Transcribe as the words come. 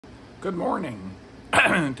Good morning.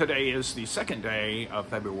 Today is the second day of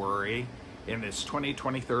February in this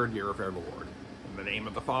 2023 year of our Lord. In the name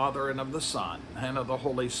of the Father, and of the Son, and of the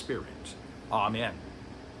Holy Spirit. Amen.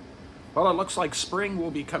 Well, it looks like spring will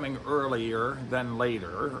be coming earlier than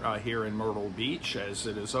later here in Myrtle Beach, as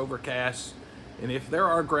it is overcast. And if there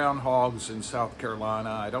are groundhogs in South Carolina,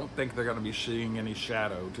 I don't think they're going to be seeing any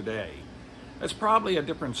shadow today. That's probably a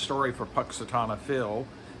different story for Puxatawny Phil.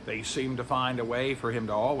 They seem to find a way for him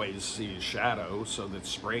to always see his shadow so that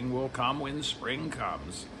spring will come when spring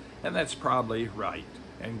comes. And that's probably right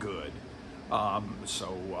and good.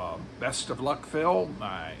 Best of luck, Phil.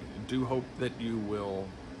 I do hope that you will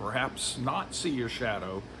perhaps not see your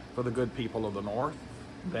shadow for the good people of the North,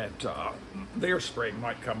 that their spring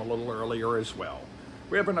might come a little earlier as well.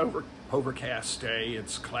 We have an overcast day.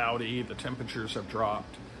 It's cloudy. The temperatures have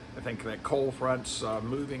dropped. I think that cold front's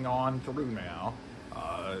moving on through now.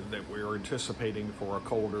 That we're anticipating for a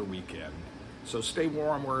colder weekend. So stay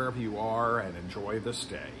warm wherever you are and enjoy this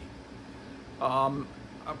day. A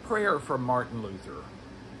prayer from Martin Luther,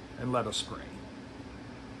 and let us pray.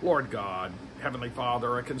 Lord God, Heavenly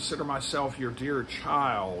Father, I consider myself your dear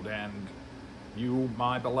child and you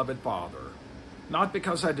my beloved Father, not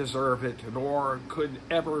because I deserve it nor could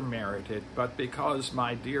ever merit it, but because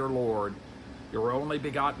my dear Lord, your only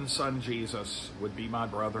begotten Son Jesus, would be my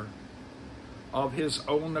brother. Of his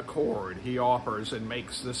own accord, he offers and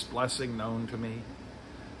makes this blessing known to me.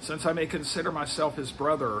 Since I may consider myself his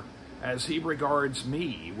brother, as he regards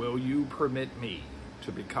me, will you permit me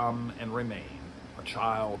to become and remain a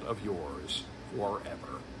child of yours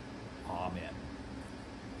forever. Amen.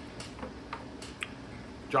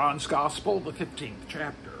 John's Gospel, the 15th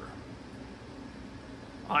chapter.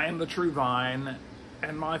 I am the true vine,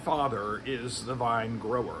 and my Father is the vine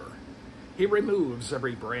grower. He removes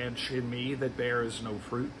every branch in me that bears no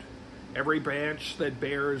fruit. Every branch that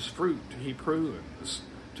bears fruit he prunes,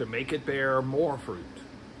 to make it bear more fruit.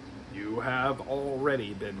 You have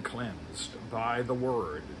already been cleansed by the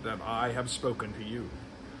word that I have spoken to you.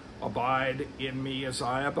 Abide in me as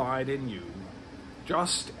I abide in you.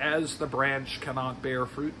 Just as the branch cannot bear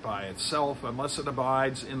fruit by itself unless it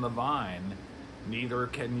abides in the vine, neither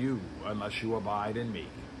can you unless you abide in me.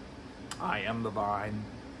 I am the vine,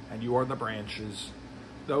 and you are the branches.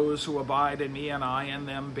 Those who abide in me and I in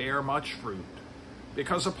them bear much fruit,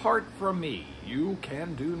 because apart from me you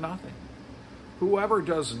can do nothing. Whoever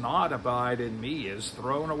does not abide in me is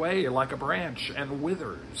thrown away like a branch and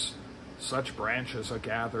withers. Such branches are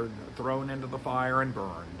gathered, thrown into the fire, and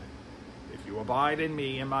burned. If you abide in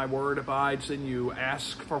me and my word abides in you,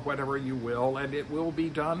 ask for whatever you will, and it will be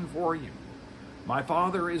done for you. My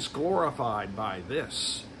Father is glorified by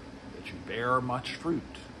this, that you bear much fruit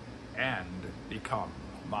and become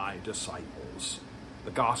my disciples.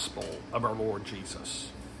 The Gospel of our Lord Jesus.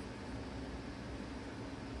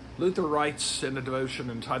 Luther writes in a devotion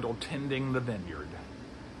entitled Tending the Vineyard.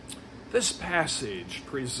 This passage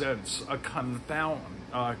presents a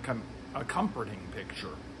comforting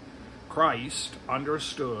picture. Christ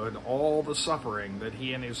understood all the suffering that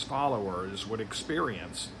he and his followers would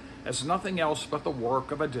experience as nothing else but the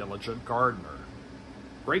work of a diligent gardener.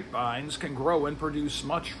 Grapevines can grow and produce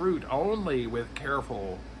much fruit only with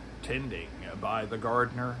careful tending by the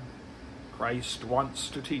gardener. Christ wants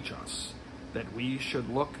to teach us that we should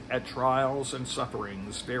look at trials and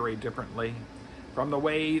sufferings very differently from the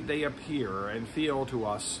way they appear and feel to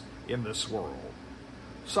us in this world.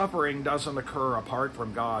 Suffering doesn't occur apart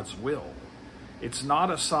from God's will. It's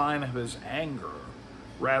not a sign of his anger.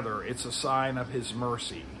 Rather, it's a sign of his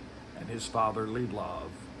mercy and his fatherly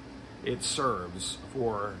love. It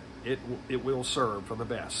will serve for the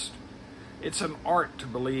best. It's an art to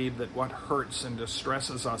believe that what hurts and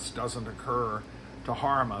distresses us doesn't occur to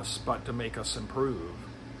harm us, but to make us improve.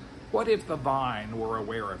 What if the vine were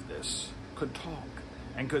aware of this, could talk,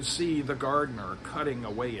 and could see the gardener cutting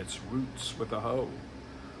away its roots with a hoe?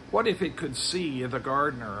 What if it could see the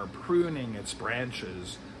gardener pruning its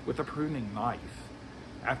branches with a pruning knife?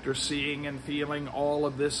 After seeing and feeling all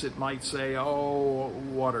of this, it might say, "Oh,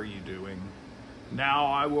 what are you doing? Now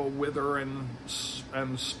I will wither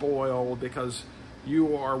and spoil because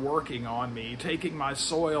you are working on me, taking my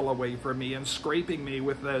soil away from me and scraping me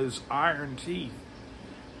with those iron teeth.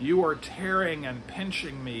 You are tearing and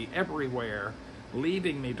pinching me everywhere,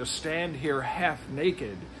 leaving me to stand here half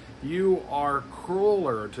naked. You are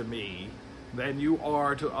crueler to me than you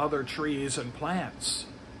are to other trees and plants."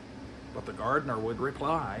 But the gardener would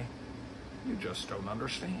reply, "You just don't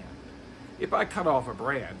understand. If I cut off a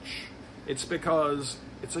branch, it's because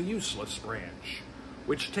it's a useless branch,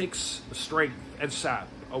 which takes strength and sap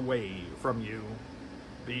away from you.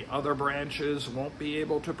 the other branches won't be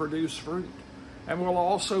able to produce fruit and will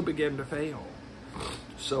also begin to fail.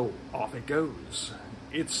 So off it goes.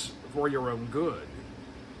 It's for your own good.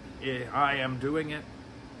 I am doing it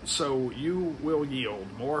so you will yield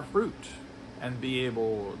more fruit and be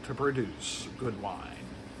able to produce good wine.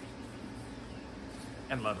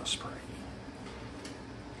 And let us pray.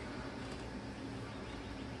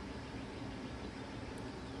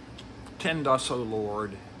 Tend us, O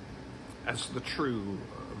Lord, as the true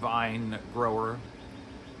vine grower.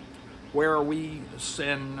 Where we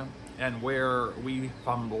sin and where we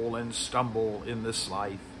fumble and stumble in this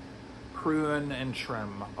life, prune and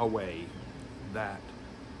trim away that.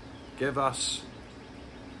 Give us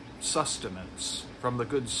sustenance from the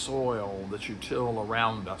good soil that you till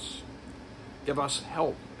around us. Give us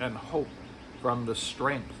help and hope from the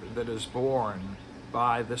strength that is born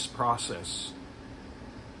by this process.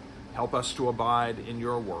 Help us to abide in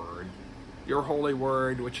your word, your holy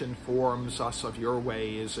word, which informs us of your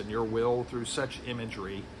ways and your will through such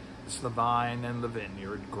imagery as the vine and the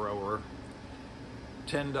vineyard grower.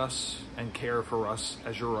 Tend us and care for us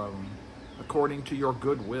as your own, according to your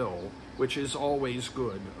good will, which is always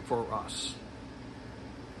good for us.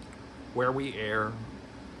 Where we err,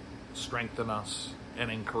 strengthen us and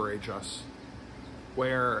encourage us.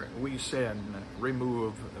 Where we sin,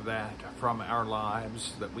 remove that from our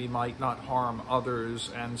lives, that we might not harm others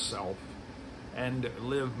and self, and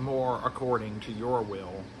live more according to your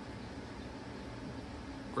will.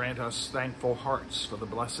 Grant us thankful hearts for the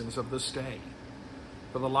blessings of this day,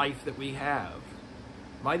 for the life that we have.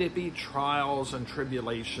 Might it be trials and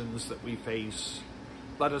tribulations that we face,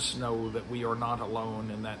 let us know that we are not alone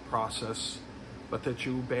in that process, but that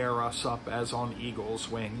you bear us up as on eagle's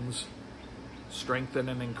wings. Strengthen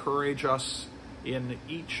and encourage us in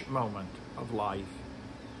each moment of life,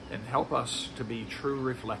 and help us to be true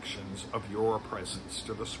reflections of your presence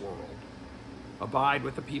to this world. Abide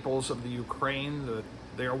with the peoples of the Ukraine, that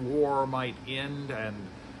their war might end and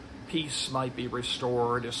peace might be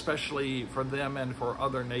restored, especially for them and for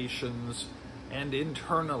other nations, and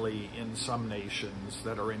internally in some nations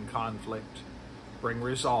that are in conflict. Bring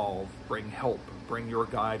resolve, bring help, bring your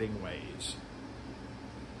guiding ways.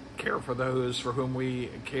 Care for those for whom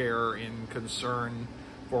we care in concern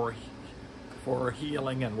for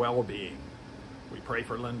healing and well-being. We pray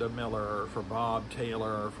for Linda Miller, for Bob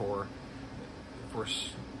Taylor, for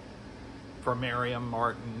Miriam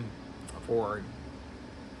Martin, for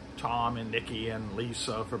Tom and Nikki and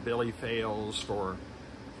Lisa, for Billy Fales, for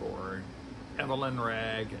Evelyn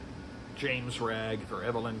Ragg, James Ragg, for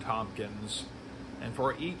Evelyn Tompkins, and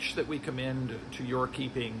for each that we commend to your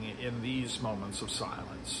keeping in these moments of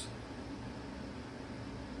silence.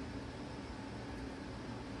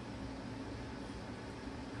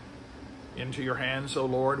 Into your hands, O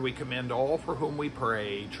Lord, we commend all for whom we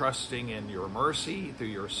pray, trusting in your mercy through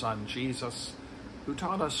your Son, Jesus, who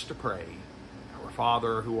taught us to pray. Our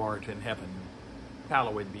Father, who art in heaven,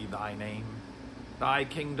 hallowed be thy name. Thy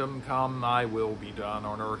kingdom come, thy will be done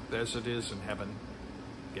on earth as it is in heaven.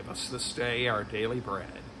 Give us this day our daily bread,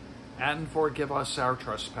 and forgive us our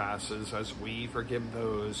trespasses as we forgive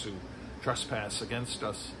those who trespass against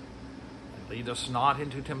us. And lead us not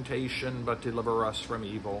into temptation, but deliver us from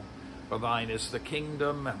evil. For thine is the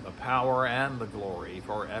kingdom, and the power, and the glory,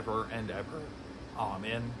 forever and ever.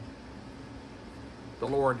 Amen. The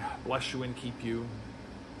Lord bless you and keep you.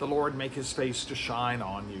 The Lord make his face to shine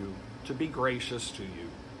on you, to be gracious to you.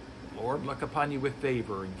 The Lord look upon you with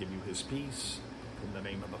favor and give you his peace. In the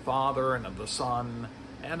name of the Father, and of the Son,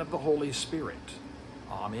 and of the Holy Spirit.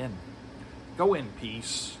 Amen. Go in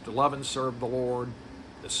peace to love and serve the Lord,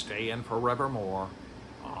 this day and forevermore.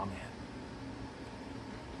 Amen.